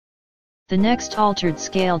The next altered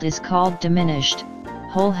scaled is called diminished,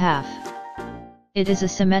 whole half. It is a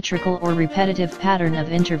symmetrical or repetitive pattern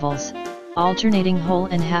of intervals, alternating whole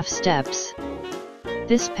and half steps.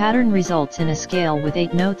 This pattern results in a scale with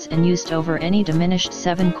 8 notes and used over any diminished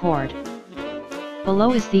 7 chord.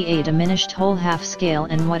 Below is the A diminished whole half scale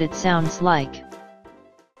and what it sounds like.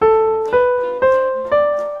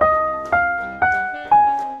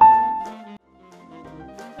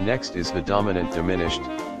 Next is the dominant diminished,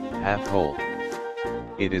 half whole.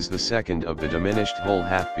 It is the second of the diminished whole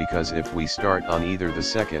half because if we start on either the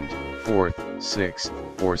second, fourth, sixth,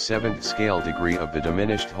 or seventh scale degree of the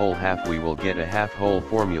diminished whole half we will get a half whole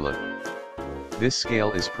formula. This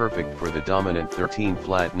scale is perfect for the dominant 13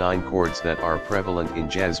 flat 9 chords that are prevalent in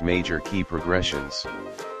jazz major key progressions.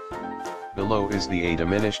 Below is the A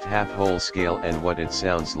diminished half whole scale and what it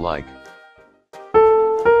sounds like.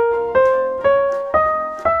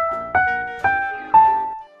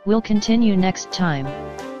 We'll continue next time.